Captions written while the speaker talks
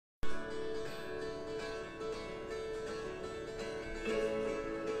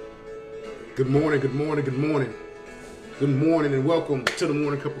Good morning, good morning, good morning. Good morning and welcome to the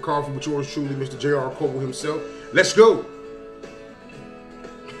Morning Cup of Coffee with yours truly, Mr. J.R. Coble himself. Let's go.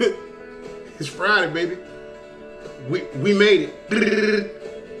 It's Friday, baby. We made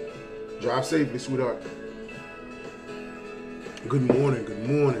it. Drive safely, sweetheart. Good morning, good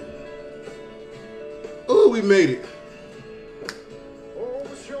morning. Oh, we made it.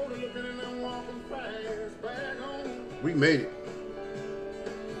 We made it.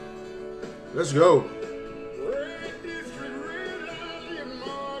 Let's go.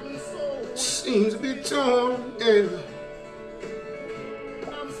 Seems a bit torn. And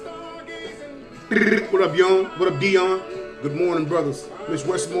what up, Young? What up, Dion? Good morning, brothers. Miss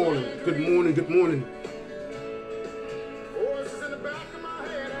Westmoreland. Good morning, good morning.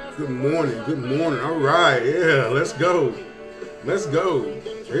 Good morning, good morning. All right, yeah, let's go. Let's go.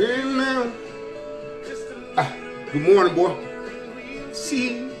 Hey, now. Good morning, boy.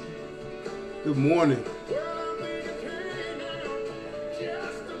 See. Good morning.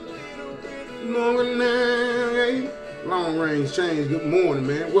 Long range change. Good morning,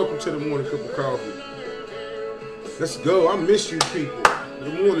 man. Welcome to the Morning Cup of Coffee. Let's go. I miss you people.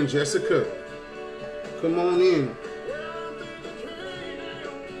 Good morning, Jessica. Come on in.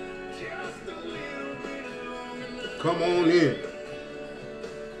 Come on in.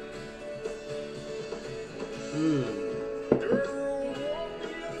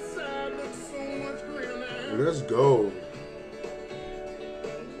 Let's go.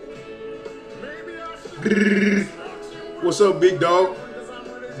 What's up, big dog?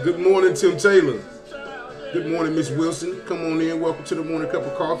 Good morning, Tim Taylor. Good morning, Miss Wilson. Come on in. Welcome to the Morning Cup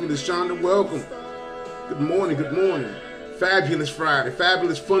of Coffee. LaShonda, welcome. Good morning, good morning. Fabulous Friday.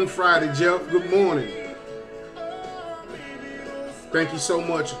 Fabulous Fun Friday, Jeff. Good morning. Thank you so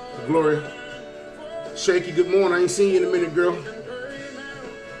much, Gloria. Shaky, good morning. I ain't seen you in a minute, girl.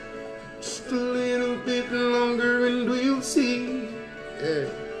 Just a little bit longer and we'll see. Yeah.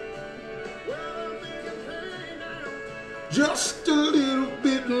 Just a little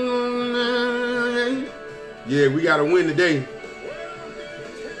bit longer. Yeah, we got to win today.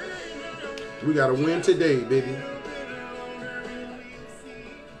 We got to win today, baby.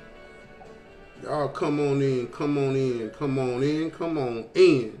 Y'all come on in, come on in, come on in, come on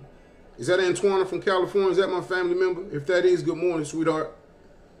in. Is that Antoine from California? Is that my family member? If that is, good morning, sweetheart.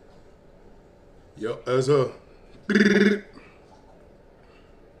 Yep, that's her.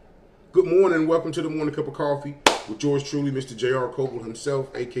 Good morning. Welcome to the Morning Cup of Coffee with yours truly, Mr. J.R. Coble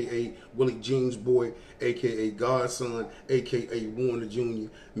himself, a.k.a. Willie Jeans Boy, a.k.a. Godson, a.k.a. Warner Jr.,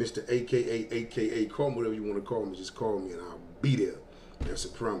 Mr. a.k.a. call me whatever you want to call me. Just call me and I'll be there. That's a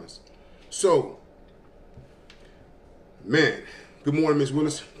promise. So, man, good morning, Miss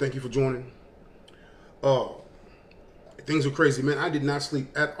Willis. Thank you for joining. Things are crazy, man. I did not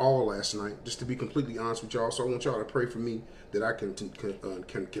sleep at all last night, just to be completely honest with y'all. So I want y'all to pray for me that I can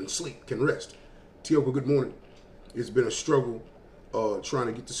sleep, can rest. Tioko, good morning. It's been a struggle trying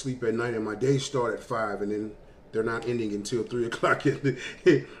to get to sleep at night, and my days start at 5, and then they're not ending until 3 o'clock at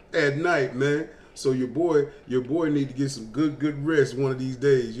night, man. So your boy need to get some good rest one of these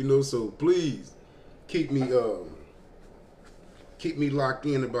days, you know. So please keep me locked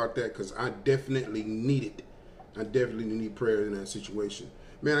in about that, because I definitely need it. I definitely need prayers in that situation.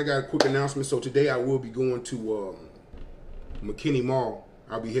 Man, I got a quick announcement. So today I will be going to McKinney Mall.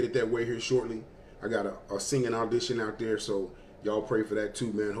 I'll be headed that way here shortly. I got a singing audition out there, so y'all pray for that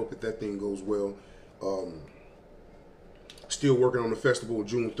too, man. Hope that thing goes well. Still working on the festival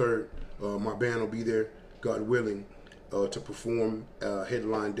June 3rd. My band will be there, God willing, to perform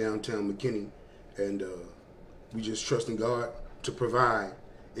headline downtown McKinney. And we just trusting God to provide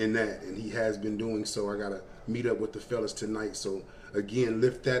in that, and He has been doing so. I got to meet up with the fellas tonight. So again,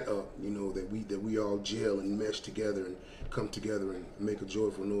 lift that up, you know, that we all gel and mesh together and come together and make a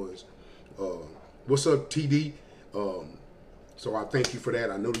joyful noise. What's up, TD? So I thank you for that.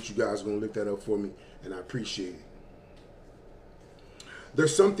 I know that you guys are going to lift that up for me, and I appreciate it.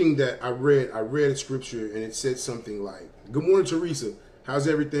 There's something that I read a scripture, and it said something like, good morning, Teresa. How's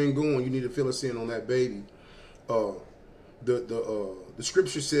everything going? You need to fill us in on that, baby. The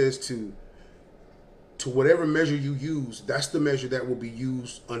scripture says to whatever measure you use, that's the measure that will be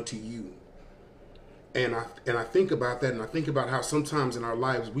used unto you. And I think about that, and I think about how sometimes in our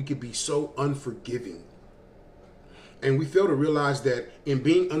lives we could be so unforgiving, and we fail to realize that in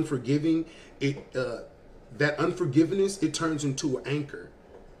being unforgiving, that unforgiveness, it turns into an anchor.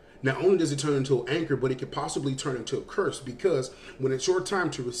 Not only does it turn into an anchor, but it could possibly turn into a curse, because when it's your time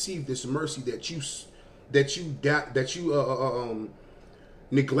to receive this mercy that you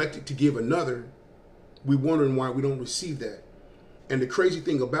neglected to give another, we're wondering why we don't receive that. And the crazy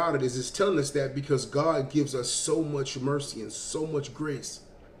thing about it is it's telling us that because God gives us so much mercy and so much grace.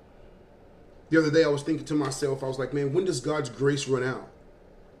 The other day I was thinking to myself, I was like, man, when does God's grace run out?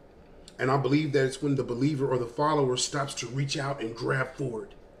 And I believe that it's when the believer or the follower stops to reach out and grab for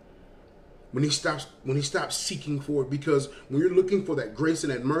it. When he stops seeking for it, because when you're looking for that grace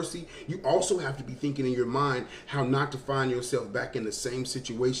and that mercy, you also have to be thinking in your mind how not to find yourself back in the same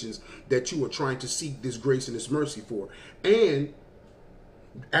situations that you are trying to seek this grace and this mercy for. And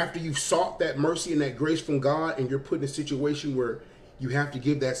after you've sought that mercy and that grace from God, and you're put in a situation where you have to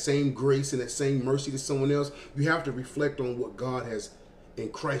give that same grace and that same mercy to someone else, you have to reflect on what God has in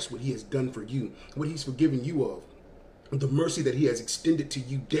Christ, what he has done for you, what he's forgiven you of. The mercy that he has extended to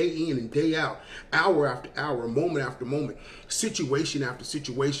you day in and day out, hour after hour, moment after moment, situation after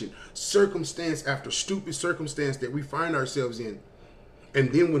situation, circumstance after stupid circumstance that we find ourselves in.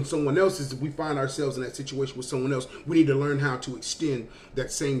 And then when we find ourselves in that situation with someone else, we need to learn how to extend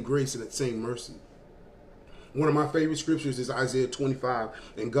that same grace and that same mercy. One of my favorite scriptures is Isaiah 25,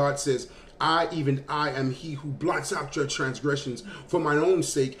 and God says, even I am he who blots out your transgressions for my own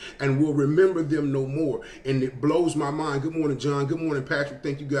sake and will remember them no more. And it blows my mind. Good morning, John. Good morning, Patrick.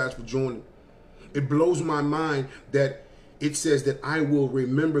 Thank you guys for joining. It blows my mind that it says that I will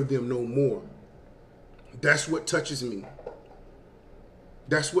remember them no more. That's what touches me.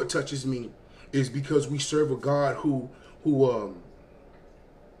 That's what touches me, is because we serve a God who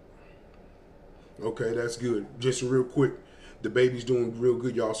okay, that's good. Just real quick, the baby's doing real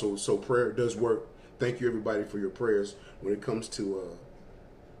good, y'all. So prayer does work. Thank you, everybody, for your prayers when it comes to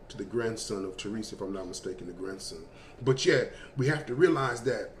the grandson of Teresa, if I'm not mistaken, the grandson. But yeah, we have to realize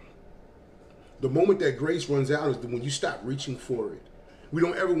that the moment that grace runs out is when you stop reaching for it. We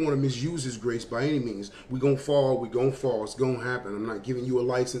don't ever want to misuse his grace by any means. We're going to fall. We're going to fall. It's going to happen. I'm not giving you a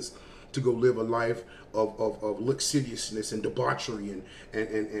license to go live a life of lasciviousness and debauchery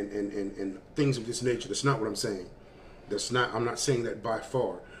and things of this nature. That's not what I'm saying. I'm not saying that by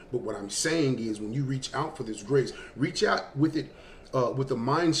far. But what I'm saying is when you reach out for this grace, reach out with it with the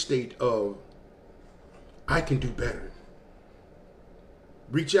mind state of, I can do better.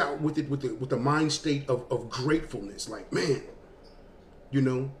 Reach out with it with the mind state of gratefulness. Like, man, you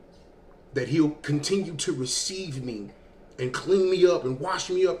know, that he'll continue to receive me and clean me up and wash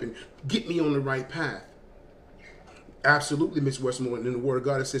me up and get me on the right path. Absolutely, Miss Westmoreland. In the Word of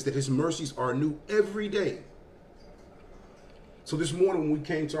God, it says that his mercies are new every day. So this morning when we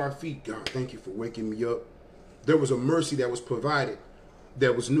came to our feet, God, thank you for waking me up. There was a mercy that was provided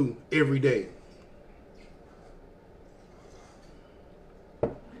that was new every day.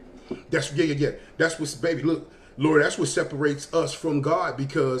 That's what's, baby, look, Lord, that's what separates us from God,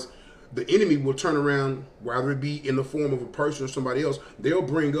 because the enemy will turn around, whether it be in the form of a person or somebody else, they'll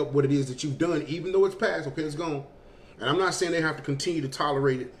bring up what it is that you've done, even though it's past. Okay, it's gone. And I'm not saying they have to continue to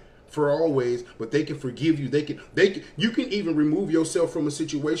tolerate it for always, but they can forgive you. You can even remove yourself from a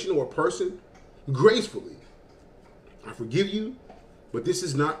situation or a person gracefully. I forgive you, but this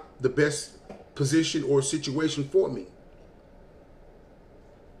is not the best position or situation for me.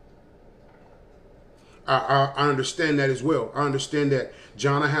 I understand that as well. I understand that,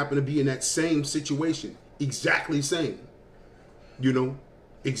 John, I happen to be in that same situation, exactly the same, you know,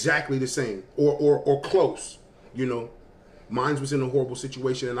 exactly the same, or close, you know. Mine was in a horrible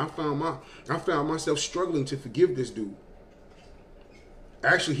situation, and I found myself struggling to forgive this dude.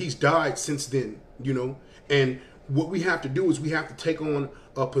 Actually, he's died since then, you know. And what we have to do is we have to take on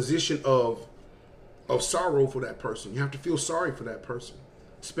a position of sorrow for that person. You have to feel sorry for that person,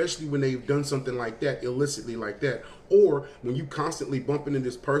 especially when they've done something like that, illicitly like that, or when you constantly bump into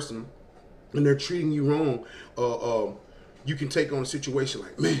this person and they're treating you wrong. You can take on a situation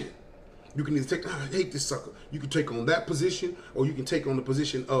like, man, you can either take, I hate this sucker. You can take on that position, or you can take on the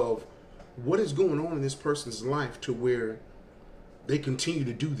position of what is going on in this person's life to where they continue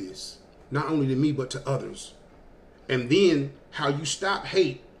to do this, not only to me, but to others. And then how you stop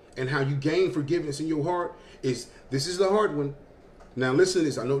hate and how you gain forgiveness in your heart this is the hard one. Now listen to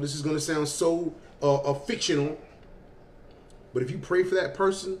this. I know this is going to sound so fictional, but if you pray for that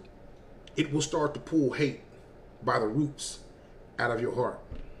person, it will start to pull hate by the roots out of your heart.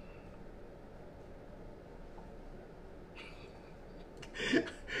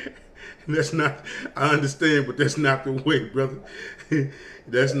 That's not, I understand, but that's not the way, brother.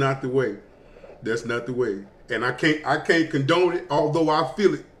 That's not the way. That's not the way. And I can't condone it, although I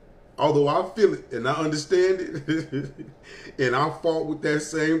feel it. Although I feel it and I understand it. And I fought with that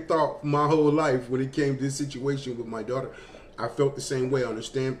same thought my whole life when it came to this situation with my daughter. I felt the same way, I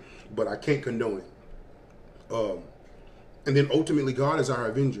understand, but I can't condone it. And then ultimately, God is our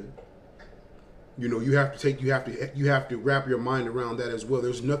avenger. You know, you have to wrap your mind around that as well.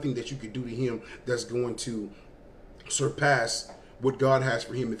 There's nothing that you could do to him that's going to surpass what God has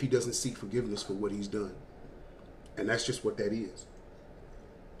for him if he doesn't seek forgiveness for what he's done. And that's just what that is.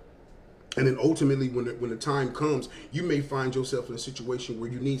 And then ultimately, when the time comes, you may find yourself in a situation where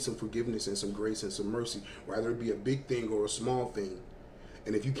you need some forgiveness and some grace and some mercy, whether it be a big thing or a small thing.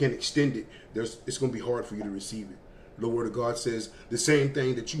 And if you can't extend it, it's going to be hard for you to receive it. The Word of God says the same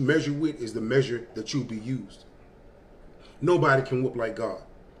thing that you measure with is the measure that you'll be used. Nobody can whoop like God.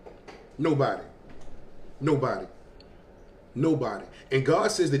 Nobody. Nobody. Nobody. And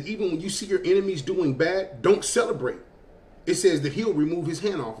God says that even when you see your enemies doing bad, don't celebrate. It says that he'll remove his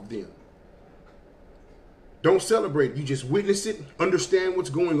hand off of them. Don't celebrate. You just witness it, understand what's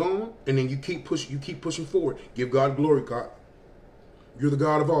going on, and then you keep pushing forward. Give God glory, God. You're the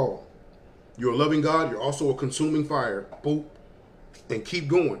God of all. You're a loving God. You're also a consuming fire. Boop. And keep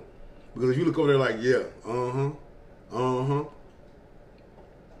going. Because if you look over there like, yeah,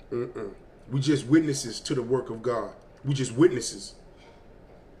 we just witnesses to the work of God. We just witnesses.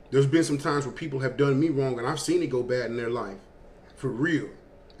 There's been some times where people have done me wrong, and I've seen it go bad in their life. For real.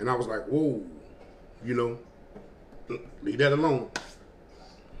 And I was like, whoa, you know, leave that alone.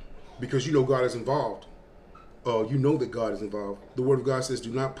 Because you know God is involved. You know that God is involved. The Word of God says,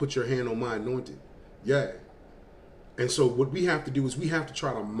 do not put your hand on my anointed. Yeah. And so what we have to do is we have to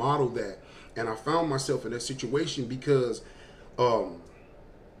try to model that. And I found myself in that situation because I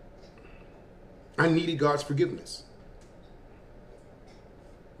needed God's forgiveness.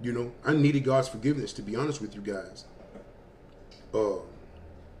 You know, I needed God's forgiveness, to be honest with you guys. How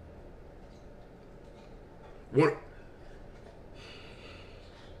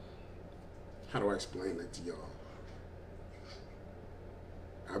do I explain that to y'all?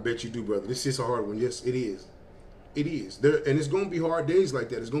 I bet you do, brother. This is a hard one. Yes, it is. It is. And it's going to be hard days like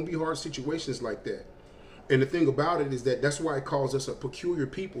that. It's going to be hard situations like that. And the thing about it is that that's why it calls us a peculiar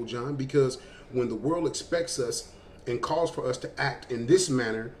people, John, because when the world expects us and calls for us to act in this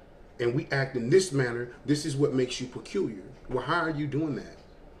manner, and we act in this manner, this is what makes you peculiar. Well, how are you doing that?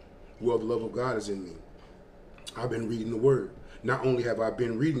 Well, the love of God is in me. I've been reading the Word. Not only have I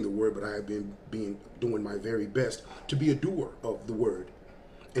been reading the Word, but I have been doing my very best to be a doer of the Word.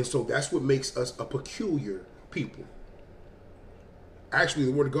 And so that's what makes us a peculiar people. Actually,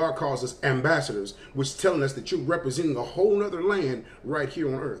 the Word of God calls us ambassadors, which is telling us that you're representing a whole other land right here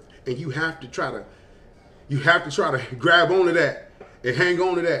on earth. And you have to try to grab onto that and hang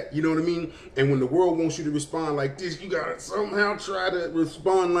on to that. You know what I mean? And when the world wants you to respond like this, you got to somehow try to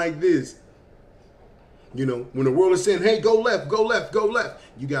respond like this. You know, when the world is saying, hey, go left, go left, go left,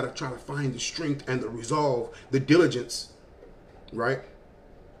 you got to try to find the strength and the resolve, the diligence, right?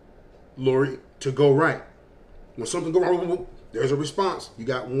 Lord, to go right. When something goes wrong, there's a response. You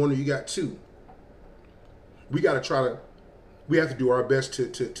got one or you got two. We have to do our best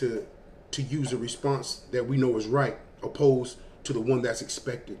to use a response that we know is right, opposed to the one that's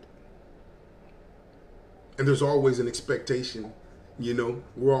expected. And there's always an expectation, you know.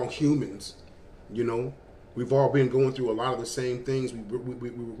 We're all humans, you know. We've all been going through a lot of the same things. We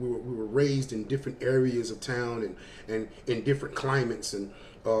were raised in different areas of town and in different climates and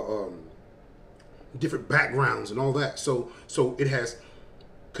different backgrounds and all that. So it has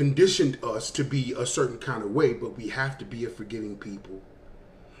conditioned us to be a certain kind of way, but we have to be a forgiving people,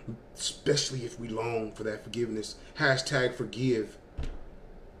 especially if we long for that forgiveness. Hashtag forgive.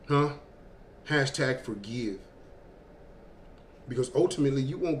 Hashtag forgive. Because ultimately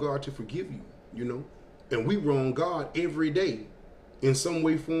you want God to forgive you, you know. And we wrong God every day in some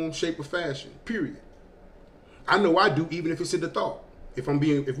way, form, shape, or fashion, period. I know I do, even if it's in the thought. If we're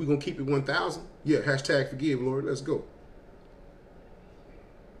going to keep it 1,000, yeah, hashtag forgive, Lord, let's go.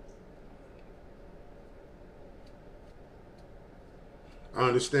 I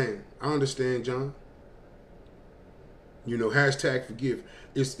understand, John. You know, hashtag forgive.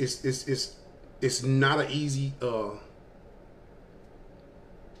 It's not an easy,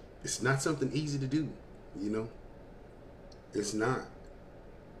 it's not something easy to do, you know. It's not.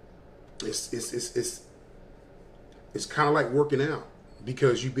 It's kind of like working out,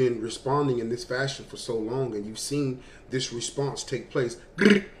 because you've been responding in this fashion for so long, and you've seen this response take place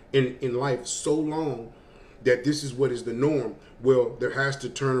in life so long that this is what is the norm. Well, there has to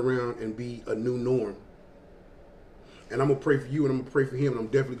turn around and be a new norm. And I'm going to pray for you, and I'm going to pray for him, and I'm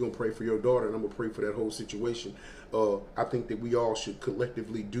definitely going to pray for your daughter, and I'm going to pray for that whole situation. I think that we all should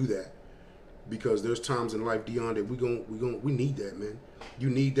collectively do that, because there's times in life, Dion, that we need that, man. You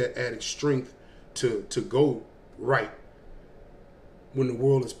need that added strength to go right when the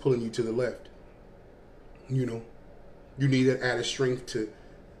world is pulling you to the left. You know, you need that added strength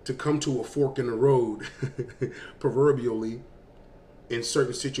to come to a fork in the road, proverbially, in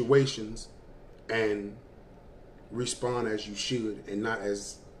certain situations and respond as you should and not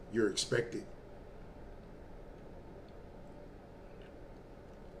as you're expected.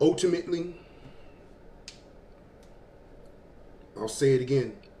 Ultimately, I'll say it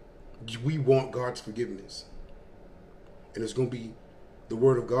again, we want God's forgiveness. And it's going to be, the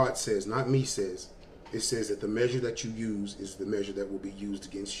word of God says, not me says, it says that the measure that you use is the measure that will be used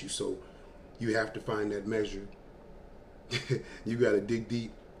against you. So you have to find that measure. You got to dig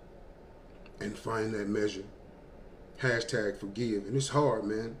deep and find that measure. Hashtag forgive. And it's hard,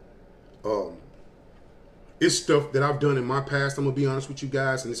 man. It's stuff that I've done in my past, I'm going to be honest with you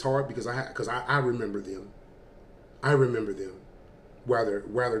guys, and it's hard because I remember them. I remember them.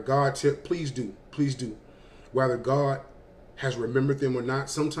 Whether God please do. Whether God has remembered them or not,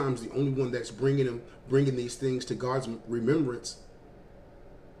 sometimes the only one that's bringing these things to God's remembrance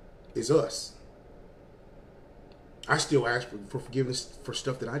is us. I still ask for forgiveness for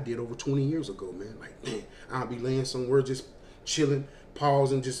stuff that I did over 20 years ago, man. Like, man, I'll be laying somewhere just chilling,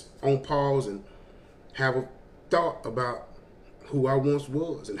 pausing, just on pause, and have a thought about who I once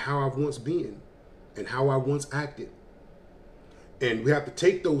was and how I've once been and how I once acted. And we have to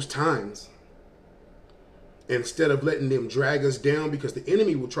take those times, instead of letting them drag us down, because the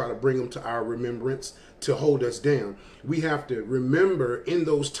enemy will try to bring them to our remembrance to hold us down. We have to remember in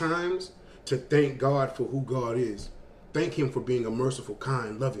those times to thank God for who God is. Thank him for being a merciful,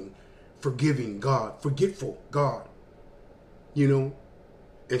 kind, loving, forgiving God, forgetful God. You know,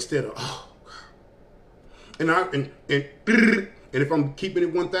 instead of, oh, God. And if I'm keeping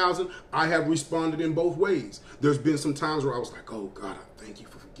it 1,000, I have responded in both ways. There's been some times where I was like, oh God, I thank you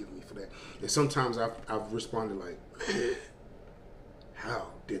for forgiving me for that. And sometimes I've responded like, man, how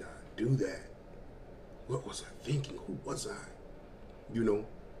did I do that? What was I thinking? Who was I? You know?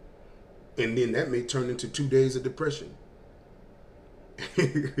 And then that may turn into 2 days of depression.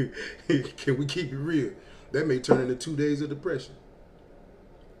 Can we keep it real? That may turn into 2 days of depression.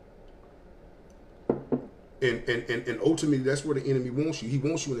 And ultimately, that's where the enemy wants you. He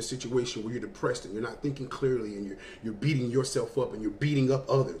wants you in a situation where you're depressed and you're not thinking clearly, and you're beating yourself up and you're beating up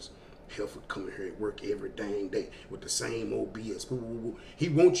others. Helford coming here at work every dang day with the same old BS. He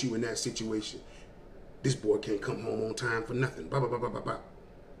wants you in that situation. This boy can't come home on time for nothing. Blah, blah, blah, blah, blah, blah.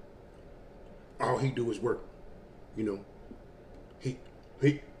 All he do is work. You know,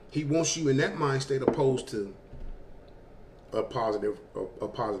 he wants you in that mind state opposed to a positive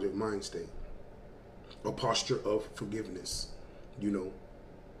mind state. A posture of forgiveness, you know,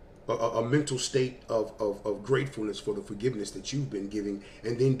 a mental state of gratefulness for the forgiveness that you've been giving,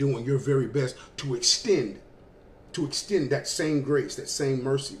 and then doing your very best to extend that same grace, that same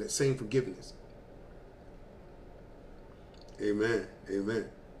mercy, that same forgiveness. Amen. Amen.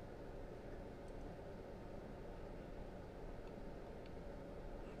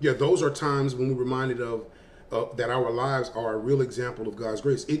 Yeah, those are times when we're reminded of that our lives are a real example of God's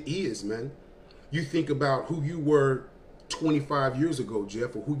grace. It is, man. You think about who you were 25 years ago,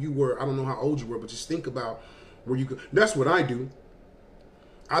 Jeff, or who you were, I don't know how old you were, but just think about where you could. That's what I do.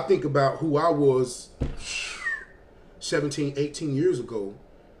 I think about who I was 17, 18 years ago,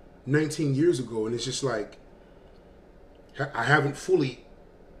 19 years ago, and it's just like, I haven't fully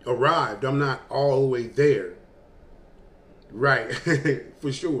arrived. I'm not all the way there. Right,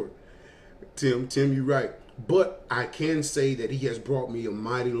 for sure. Tim, you're right. But I can say that he has brought me a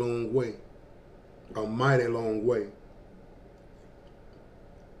mighty long way. A mighty long way.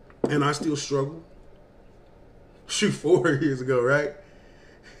 And I still struggle. Shoot, 4 years ago, right?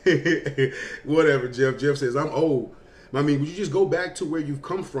 Whatever, Jeff. Jeff says, I'm old. I mean, would you just go back to where you've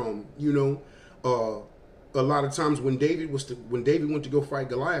come from? You know, a lot of times when David went to go fight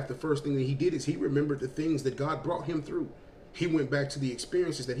Goliath, the first thing that he did is he remembered the things that God brought him through. He went back to the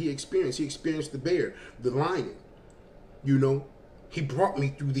experiences that he experienced. He experienced the bear, the lion. You know, he brought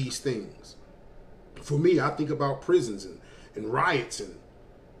me through these things. For me, I think about prisons and riots and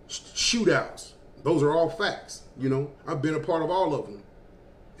shootouts. Those are all facts. You know, I've been a part of all of them.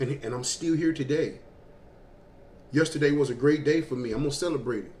 And I'm still here today. Yesterday was a great day for me. I'm going to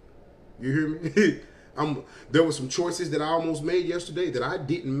celebrate it. You hear me? There were some choices that I almost made yesterday that I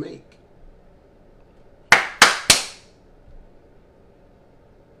didn't make.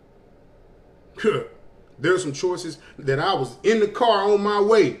 There are some choices that I was in the car on my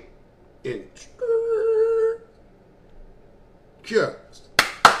way and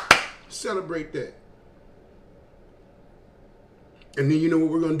celebrate that. And then you know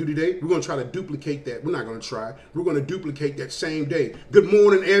what we're going to do today? We're going to try to duplicate that. We're not going to try. We're going to duplicate that same day. Good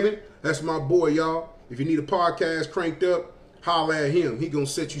morning, Evan. That's my boy, y'all. If you need a podcast cranked up, Holler at him. He gonna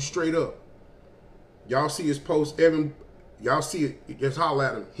set you straight up. Y'all see his post, Evan. Y'all see it. Just holler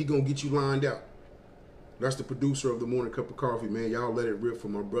at him. He gonna get you lined out. That's the producer of the Morning Cup of Coffee, man. Y'all let it rip for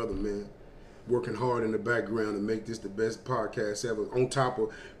my brother, man. Working hard in the background to make this the best podcast ever. On top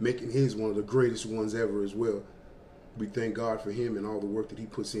of making his one of the greatest ones ever as well. We thank God for him and all the work that he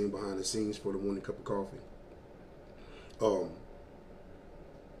puts in behind the scenes for the Morning Cup of Coffee.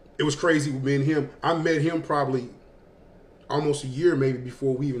 It was crazy with me and him. I met him probably almost a year maybe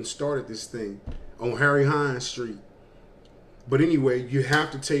before we even started this thing on Harry Hines Street. But anyway, you have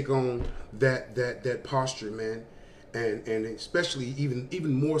to take on that posture, man. And especially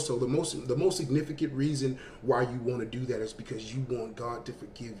even more so, the most significant reason why you want to do that is because you want God to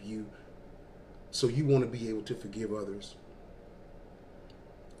forgive you. So you want to be able to forgive others.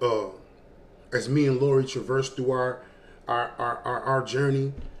 As me and Lori traversed through our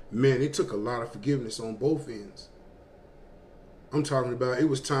journey, man, it took a lot of forgiveness on both ends. I'm talking about, it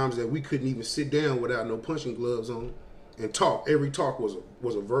was times that we couldn't even sit down without no punching gloves on and talk. Every talk was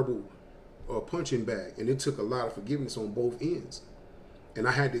a verbal punching bag, and it took a lot of forgiveness on both ends. And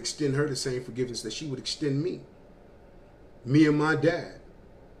I had to extend her the same forgiveness that she would extend me. Me and my dad,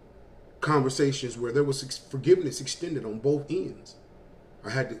 conversations where there was forgiveness extended on both ends.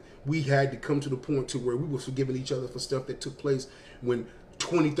 We had to come to the point to where we were forgiving each other for stuff that took place when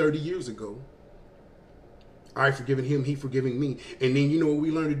 20, 30 years ago. I forgiving him, he forgiving me. And then you know what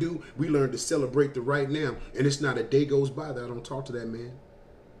we learned to do? We learned to celebrate the right now. And it's not a day goes by that I don't talk to that man.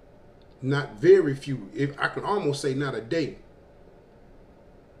 Not very few. If I can almost say not a day.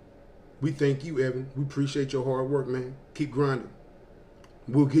 We thank you, Evan. We appreciate your hard work, man. Keep grinding.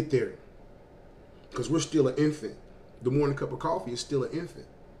 We'll get there. Because we're still an infant. The Morning Cup of Coffee is still an infant.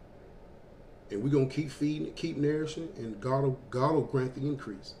 And we're going to keep feeding it, keep nourishing it, and God will grant the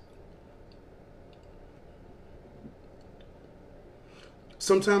increase.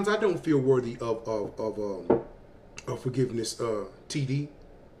 Sometimes I don't feel worthy of forgiveness, TD.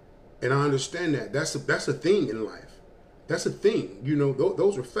 And I understand that. That's a thing in life. That's a thing. You know,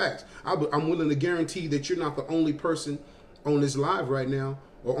 those are facts. I'm willing to guarantee that you're not the only person on this live right now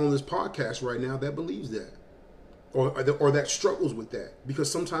or on this podcast right now that believes that. Or that struggles with that.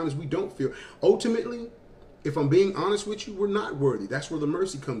 Because sometimes we don't feel. Ultimately, if I'm being honest with you, we're not worthy. That's where the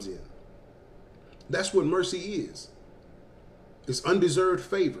mercy comes in. That's what mercy is. It's undeserved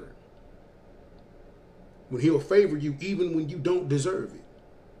favor. When he'll favor you even when you don't deserve it.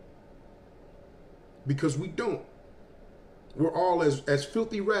 Because we don't. We're all as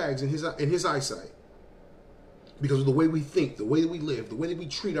filthy rags in his eyesight. Because of the way we think, the way that we live, the way that we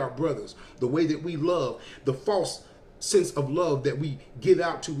treat our brothers, the way that we love, the false sense of love that we give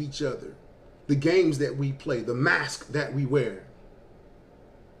out to each other, the games that we play, the mask that we wear.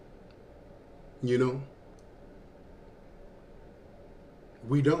 You know?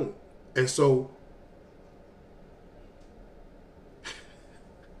 We don't. And so,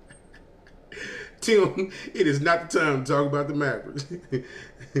 Tim, it is not the time to talk about the Mavericks.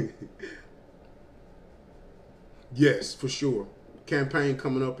 Yes, for sure. Campaign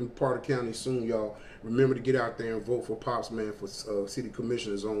coming up in Martyr County soon, y'all. Remember to get out there and vote for Pops, man, for City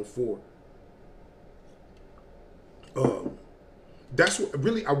Commissioner Zone 4. That's what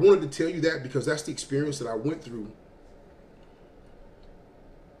really I wanted to tell you that because that's the experience that I went through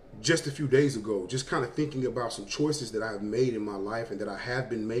just a few days ago. Just kind of thinking about some choices that I've made in my life and that I have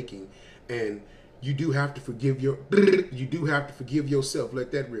been making. And you do have to forgive yourself.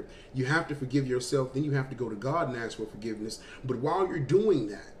 Let that rip. You have to forgive yourself. Then you have to go to God and ask for forgiveness. But while you're doing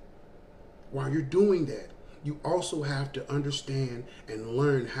that, you also have to understand and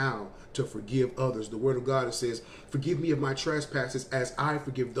learn how to forgive others. The word of God says, forgive me of my trespasses as I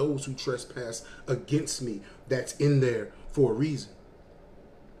forgive those who trespass against me. That's in there for a reason.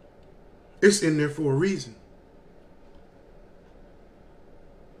 It's in there for a reason.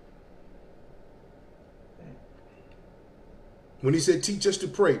 When he said, teach us to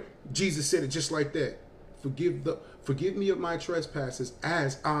pray, Jesus said it just like that. Forgive me of my trespasses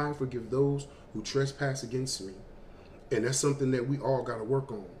as I forgive those who trespass against me. And that's something that we all got to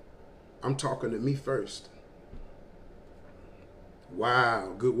work on. I'm talking to me first.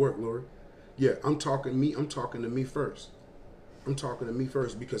 Wow, good work, Lord. Yeah, I'm talking to me first. I'm talking to me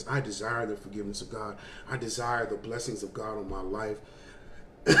first because I desire the forgiveness of God. I desire the blessings of God on my life.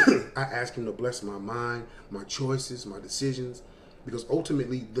 I ask him to bless my mind, my choices, my decisions. Because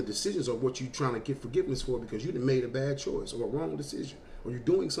ultimately, the decisions are what you're trying to get forgiveness for because you done made a bad choice or a wrong decision or you're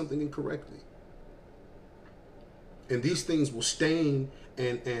doing something incorrectly. And these things will stain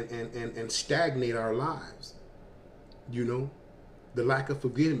and stagnate our lives. You know, the lack of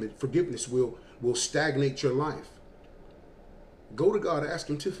forgiveness will stagnate your life. Go to God, ask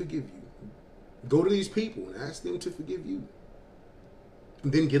him to forgive you. Go to these people and ask them to forgive you.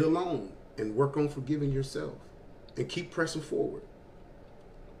 And then get alone and work on forgiving yourself and keep pressing forward.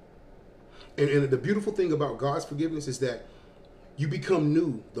 And the beautiful thing about God's forgiveness is that you become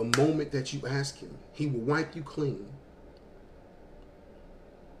new the moment that you ask him. He will wipe you clean.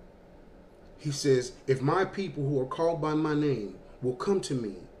 He says, if my people who are called by my name will come to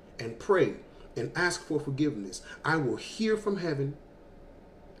me and pray and ask for forgiveness, I will hear from heaven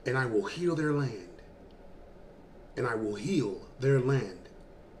and I will heal their land. And I will heal their land.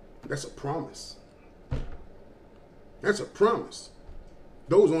 That's a promise. That's a promise.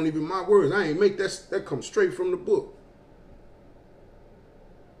 Those aren't even my words. I ain't make that comes straight from the book.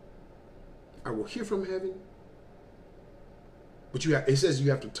 I will hear from heaven. But it says you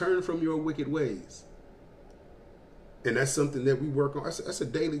have to turn from your wicked ways. And that's something that we work on. That's a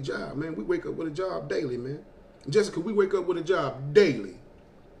daily job, man. We wake up with a job daily, man. Jessica, we wake up with a job daily.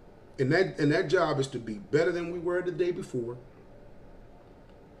 And that job is to be better than we were the day before.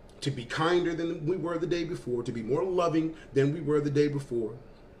 To be kinder than we were the day before. To be more loving than we were the day before.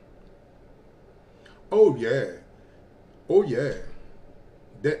 Oh, yeah. Oh, yeah.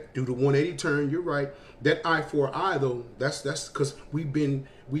 That do the 180 turn, you're right. That eye for eye, though, that's because we've been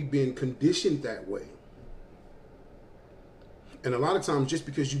conditioned that way. And a lot of times, just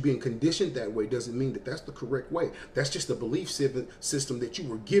because you've been conditioned that way doesn't mean that that's the correct way. That's just a belief system that you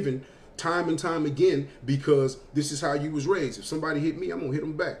were given time and time again because this is how you was raised. If somebody hit me, I'm going to hit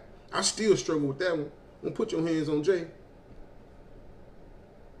them back. I still struggle with that one. I'm going to put your hands on Jay.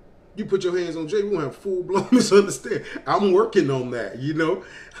 You put your hands on Jay, we won't have full-blown misunderstanding. I'm working on that, you know.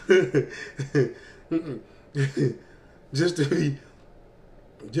 Just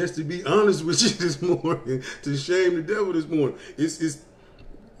to be honest with you this morning, to shame the devil this morning. It's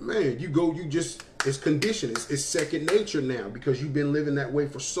man, it's conditioned. It's second nature now because you've been living that way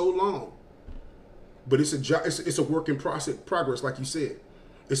for so long. But it's a work in progress, like you said.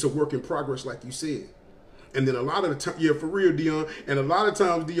 It's a work in progress, like you said. And then a lot of the time, yeah, for real, Dion. And a lot of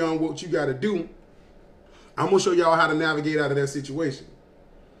times, Dion, what you got to do, I'm going to show y'all how to navigate out of that situation.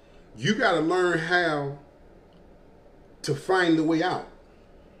 You got to learn how to find the way out.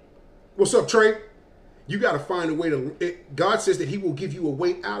 What's up, Trey? You got to find a way to, God says that he will give you a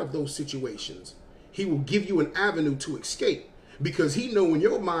way out of those situations. He will give you an avenue to escape. Because he know in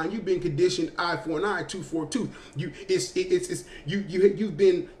your mind you've been conditioned eye for an eye, tooth for a tooth. You've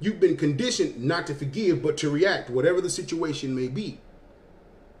been conditioned not to forgive but to react, whatever the situation may be.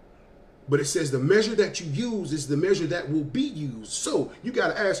 But it says the measure that you use is the measure that will be used. So you got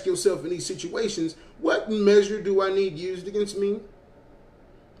to ask yourself in these situations, what measure do I need used against me?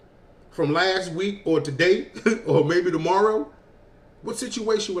 From last week or today or maybe tomorrow? What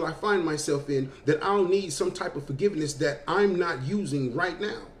situation will I find myself in that I'll need some type of forgiveness that I'm not using right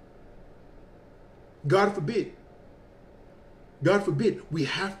now? God forbid. God forbid. We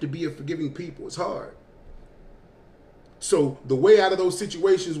have to be a forgiving people. It's hard. So the way out of those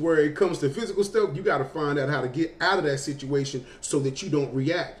situations where it comes to physical stuff, you got to find out how to get out of that situation so that you don't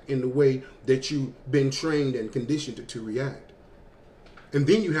react in the way that you've been trained and conditioned to react. And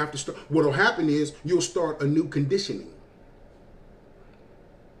then you have to start. What will happen is you'll start a new conditioning.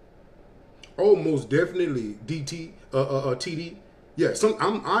 Oh, most definitely, TD. Yeah,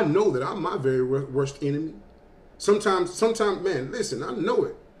 I know that I'm my very worst enemy. Sometimes, man, listen, I know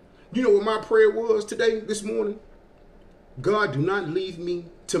it. You know what my prayer was today, this morning? God, do not leave me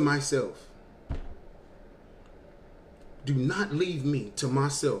to myself. Do not leave me to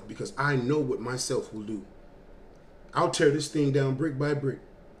myself because I know what myself will do. I'll tear this thing down brick by brick.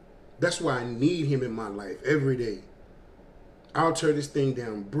 That's why I need him in my life every day. I'll tear this thing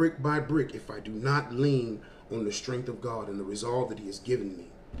down brick by brick if I do not lean on the strength of God and the resolve that he has given me.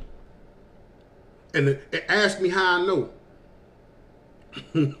 And ask me how I know.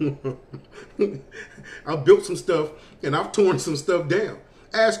 I've built some stuff and I've torn some stuff down.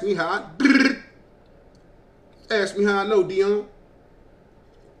 Ask me how I know, Dion.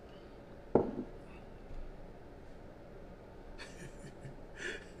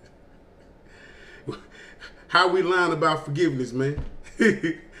 How we lying about forgiveness, man?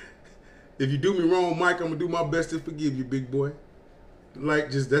 If you do me wrong, Mike, I'm gonna do my best to forgive you, big boy.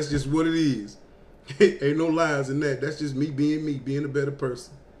 That's just what it is. Ain't no lies in that. That's just me, being a better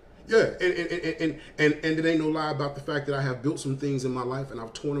person. Yeah, and it ain't no lie about the fact that I have built some things in my life and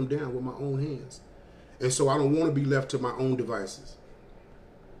I've torn them down with my own hands. And so I don't want to be left to my own devices.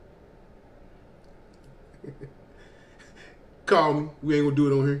 Call me. We ain't gonna do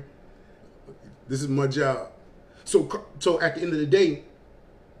it on here. This is my job. So at the end of the day,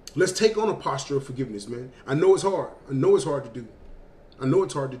 let's take on a posture of forgiveness, man. I know it's hard. I know it's hard to do. I know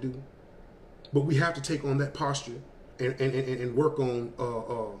it's hard to do. But we have to take on that posture and work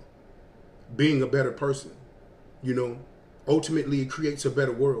on being a better person. You know, ultimately it creates a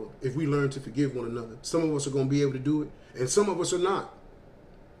better world if we learn to forgive one another. Some of us are going to be able to do it, and some of us are not.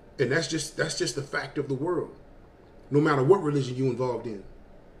 And that's just the fact of the world. No matter what religion you're involved in,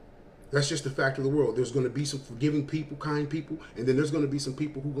 that's just the fact of the world. There's going to be some forgiving people, kind people, and then there's going to be some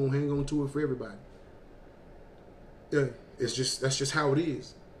people who are going to hang on to it for everybody. Yeah, that's just how it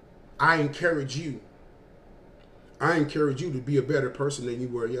is. I encourage you to be a better person than you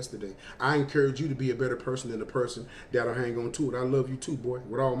were yesterday. I encourage you to be a better person than the person that'll hang on to it. I love you too, boy,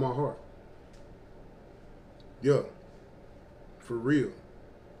 with all my heart. Yeah, for real.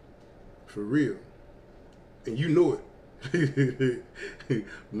 For real. And you know it.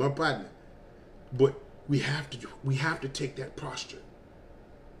 My partner. But we have to take that posture.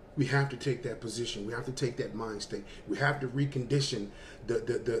 We have to take that position. We have to take that mind state. We have to recondition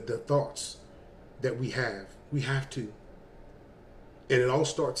the thoughts that we have. We have to. And it all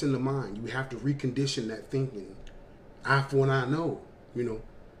starts in the mind. You have to recondition that thinking. Eye for an eye, no. You know,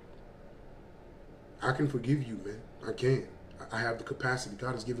 I can forgive you, man. I can. I have the capacity.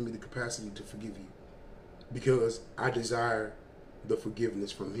 God has given me the capacity to forgive you because I desire the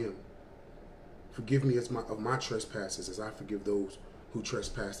forgiveness from him. Forgive me of my trespasses as I forgive those who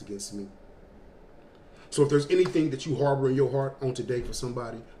trespassed against me. So if there's anything that you harbor in your heart on today for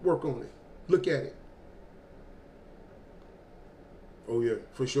somebody, work on it. Look at it. Oh yeah,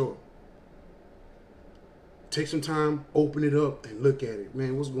 for sure. Take some time, open it up, and look at it.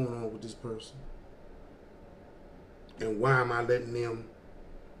 Man, what's going on with this person? And why am I letting them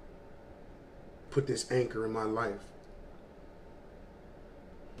put this anchor in my life?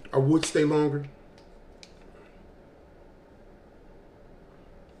 I would stay longer.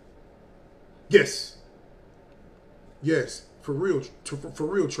 Yes. Yes, for real,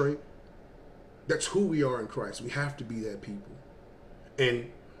 Trey. That's who we are in Christ. We have to be that people.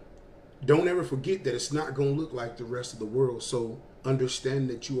 And don't ever forget that it's not going to look like the rest of the world. So understand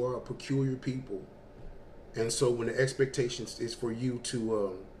that you are a peculiar people. And so when the expectation is for you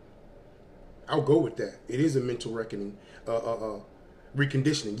to, I'll go with that. It is a mental reckoning,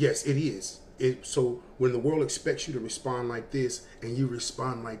 reconditioning. Yes, it is. So when the world expects you to respond like this and you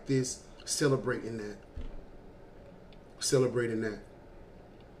respond like this, celebrating that. Celebrating that.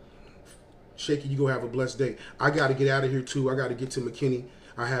 Shaky, you go have a blessed day. I got to get out of here too. I got to get to McKinney.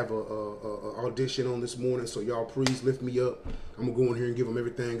 I have a audition on this morning, so y'all please lift me up. I'm gonna go in here and give them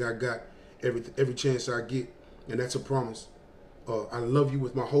everything I got, every chance I get, and that's a promise. I love you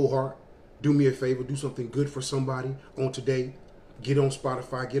with my whole heart. Do me a favor, do something good for somebody on today. Get on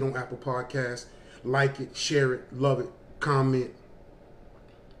Spotify, get on Apple Podcasts, like it, share it, love it, comment,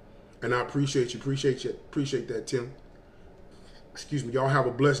 and I appreciate you. Appreciate that, Tim. Excuse me. Y'all have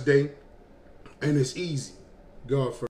a blessed day. And it's easy. God first.